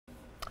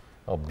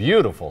Oh,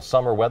 beautiful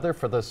summer weather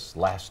for this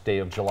last day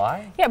of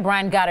July. Yeah,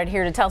 Brian Goddard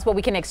here to tell us what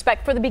we can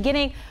expect for the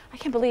beginning. I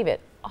can't believe it.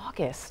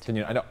 August. I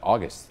know,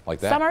 August, like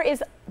that. Summer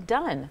is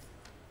done.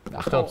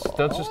 Don't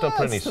put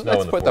any snow in the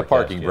Let's put the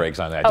parking yet. brakes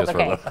on that just for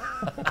a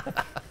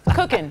little.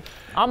 Cooking.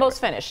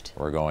 Almost finished.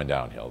 We're going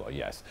downhill, though,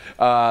 yes.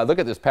 Look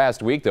at this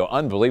past week, though.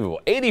 Unbelievable.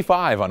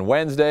 85 on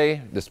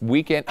Wednesday. This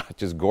weekend,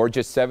 just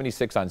gorgeous.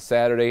 76 on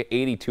Saturday,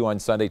 82 on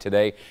Sunday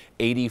today,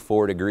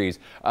 84 degrees.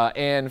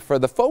 And for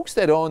the folks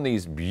that own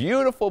these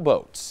beautiful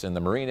boats in the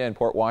marina in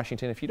Port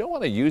Washington, if you don't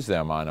want to use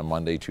them on a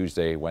Monday,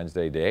 Tuesday,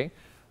 Wednesday day,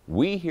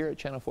 we here at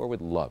Channel 4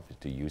 would love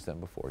to use them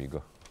before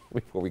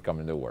we come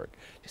into work.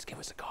 Just give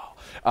us a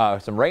call.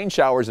 Some rain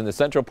showers in the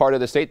central part of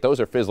the state. Those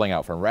are fizzling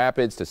out from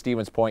Rapids to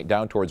Stevens Point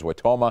down towards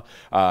Wautoma.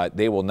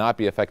 They will not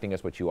be affecting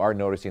us, but you are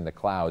noticing the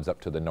clouds up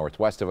to the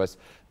northwest of us.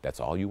 That's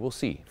all you will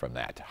see from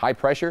that. High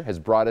pressure has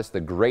brought us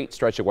the great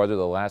stretch of weather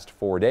the last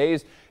 4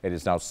 days. It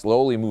is now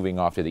slowly moving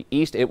off to the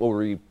east. It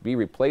will be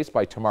replaced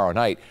by tomorrow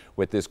night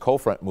with this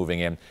cold front moving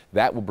in.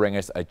 That will bring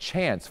us a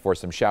chance for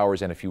some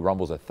showers and a few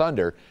rumbles of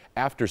thunder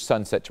after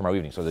sunset tomorrow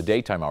evening. So the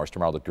daytime hours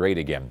tomorrow look great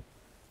again.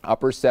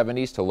 Upper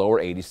 70s to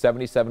lower 80s,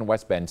 77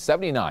 West Bend,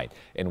 79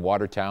 in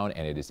Watertown,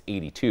 and it is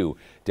 82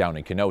 down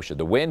in Kenosha.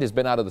 The wind has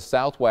been out of the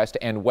southwest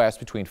and west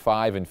between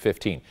 5 and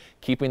 15,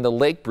 keeping the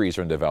lake breeze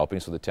from developing,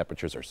 so the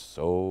temperatures are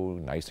so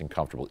nice and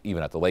comfortable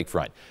even at the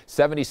lakefront.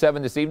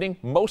 77 this evening,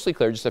 mostly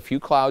clear, just a few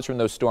clouds from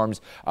those storms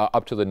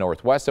up to the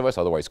northwest of us,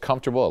 otherwise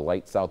comfortable, a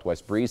light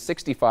southwest breeze.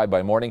 65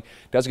 by morning.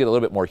 Does get a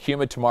little bit more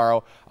humid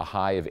tomorrow, a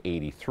high of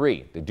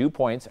 83. The dew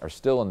points are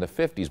still in the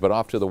 50s, but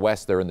off to the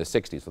west they're in the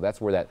 60s, so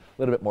that's where that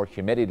little bit more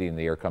humidity in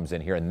the air comes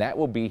in here, and that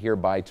will be here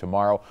by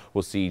tomorrow.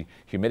 We'll see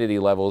humidity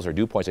levels, or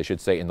dew points I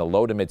should say, in the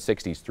low to mid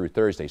 60s through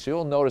Thursday, so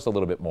you'll notice a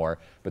little bit more.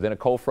 But then a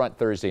cold front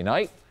Thursday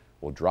night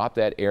will drop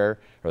that air,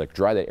 or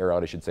dry that air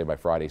out I should say, by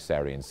Friday,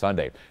 Saturday, and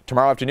Sunday.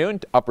 Tomorrow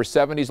afternoon, upper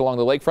 70s along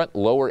the lakefront,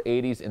 lower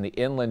 80s in the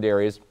inland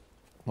areas,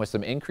 with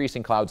some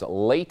increasing clouds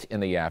late in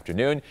the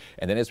afternoon,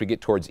 and then as we get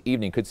towards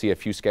evening, could see a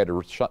few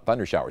scattered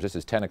thunder showers. This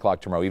is 10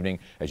 o'clock tomorrow evening.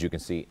 As you can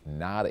see,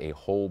 not a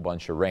whole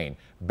bunch of rain.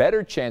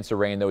 Better chance of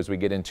rain, though, as we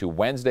get into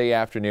Wednesday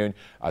afternoon.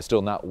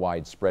 Still not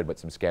widespread, but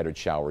some scattered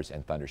showers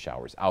and thunder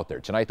showers out there.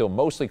 Tonight, though,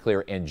 mostly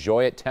clear.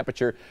 Enjoy it.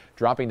 Temperature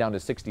dropping down to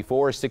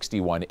 64,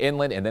 61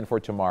 inland, and then for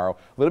tomorrow, a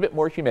little bit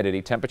more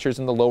humidity. Temperatures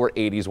in the lower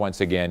 80s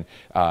once again,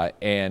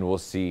 and we'll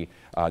see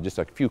just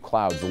a few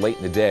clouds late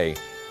in the day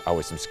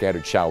with some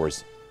scattered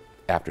showers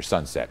after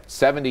sunset.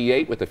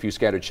 78 with a few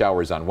scattered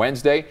showers on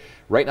Wednesday.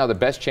 Right now, the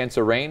best chance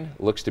of rain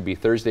looks to be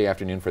Thursday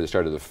afternoon for the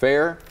start of the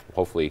fair.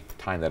 Hopefully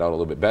time that out a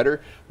little bit better.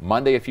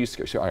 Friday, a few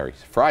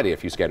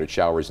scattered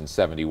showers in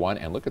 71.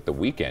 And look at the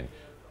weekend,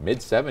 mid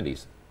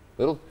 70s.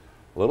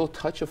 Little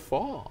touch of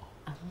fall.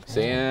 So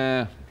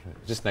yeah,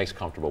 just nice,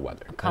 comfortable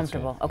weather.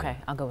 Comfortable. Okay,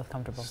 I'll go with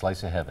comfortable.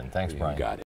 Slice of heaven. Thanks, Brian. You got it.